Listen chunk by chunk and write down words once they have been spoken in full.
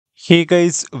Hey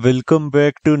guys, welcome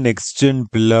back to NextGen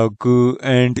Blogger,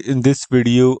 and in this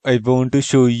video I want to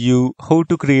show you how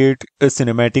to create a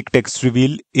cinematic text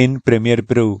reveal in Premiere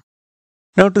Pro.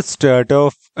 Now to start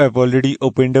off, I've already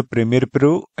opened up Premiere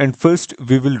Pro and first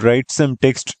we will write some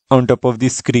text on top of the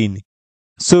screen.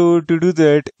 So to do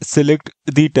that, select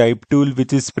the type tool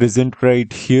which is present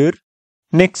right here.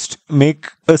 Next,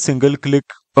 make a single click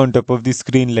on top of the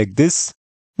screen like this.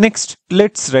 Next,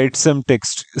 let's write some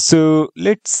text. So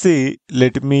let's say,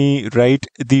 let me write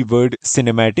the word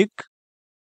cinematic.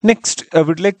 Next, I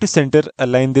would like to center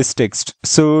align this text.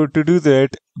 So to do that,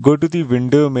 go to the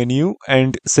window menu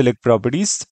and select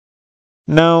properties.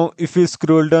 Now, if you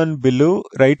scroll down below,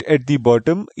 right at the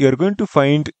bottom, you're going to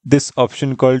find this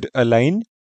option called align.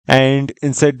 And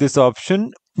inside this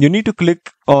option, you need to click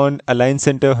on align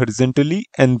center horizontally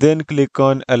and then click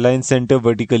on align center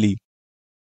vertically.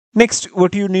 Next,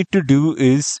 what you need to do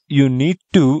is you need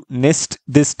to nest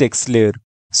this text layer.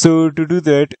 So to do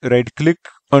that, right click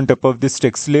on top of this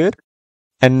text layer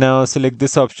and now select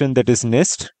this option that is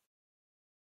nest.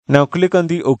 Now click on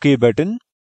the OK button.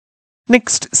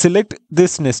 Next, select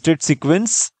this nested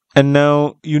sequence and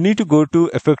now you need to go to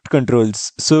effect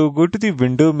controls. So go to the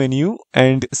window menu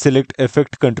and select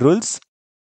effect controls.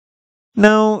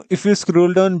 Now, if you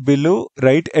scroll down below,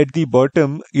 right at the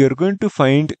bottom, you're going to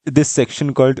find this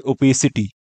section called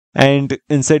opacity. And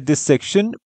inside this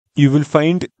section, you will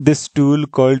find this tool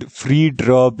called Free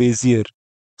Draw Bezier.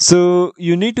 So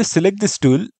you need to select this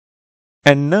tool.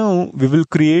 And now we will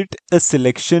create a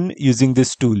selection using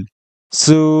this tool.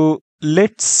 So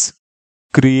let's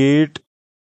create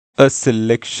a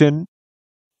selection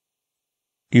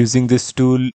using this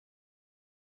tool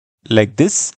like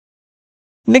this.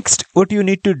 Next, what you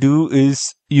need to do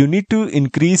is you need to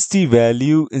increase the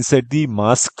value inside the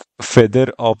mask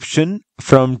feather option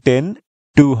from 10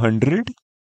 to 100.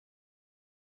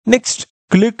 Next,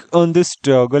 click on this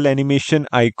toggle animation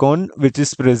icon which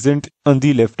is present on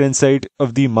the left hand side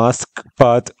of the mask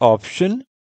path option.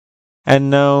 And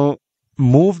now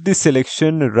move the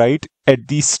selection right at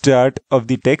the start of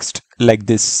the text like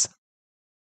this.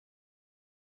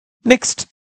 Next,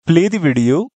 play the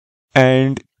video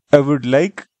and I would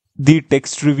like the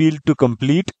text reveal to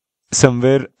complete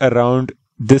somewhere around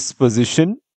this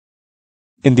position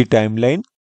in the timeline.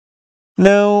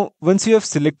 Now, once you have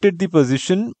selected the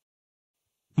position,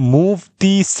 move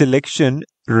the selection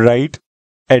right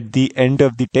at the end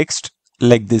of the text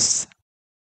like this.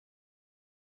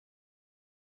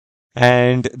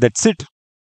 And that's it.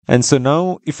 And so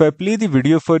now, if I play the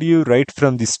video for you right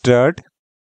from the start,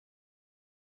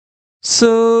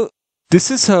 so this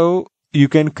is how you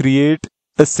can create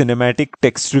a cinematic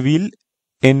text reveal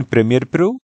in Premiere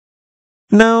Pro.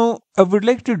 Now, I would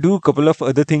like to do a couple of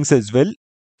other things as well.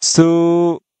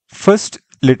 So, first,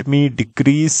 let me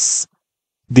decrease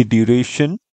the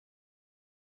duration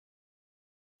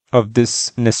of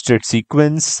this nested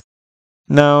sequence.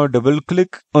 Now, double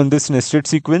click on this nested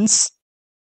sequence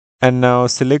and now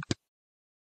select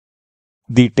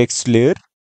the text layer.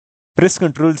 Press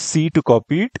Ctrl C to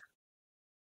copy it.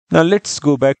 Now let's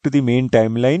go back to the main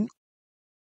timeline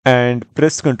and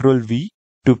press Ctrl V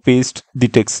to paste the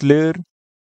text layer.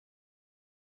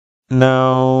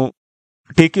 Now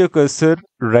take your cursor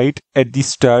right at the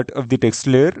start of the text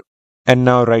layer and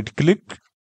now right click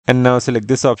and now select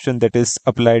this option that is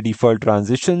apply default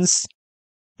transitions.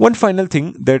 One final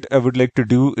thing that I would like to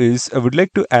do is I would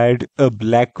like to add a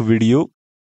black video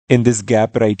in this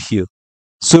gap right here.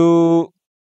 So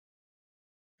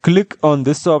click on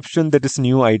this option that is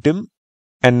new item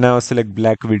and now select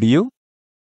black video.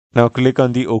 Now click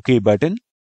on the OK button.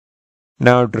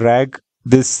 Now drag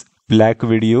this black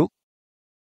video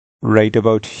right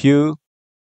about here.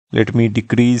 Let me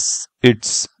decrease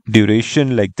its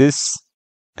duration like this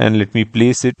and let me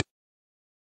place it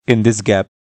in this gap.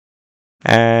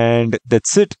 And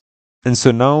that's it. And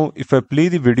so now if I play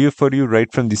the video for you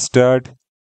right from the start.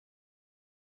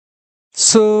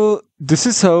 So this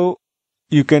is how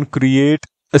you can create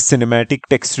a cinematic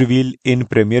text reveal in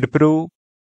Premiere Pro.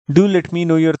 Do let me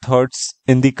know your thoughts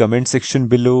in the comment section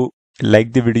below.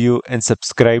 Like the video and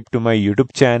subscribe to my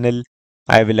YouTube channel.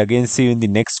 I will again see you in the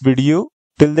next video.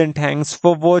 Till then, thanks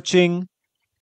for watching.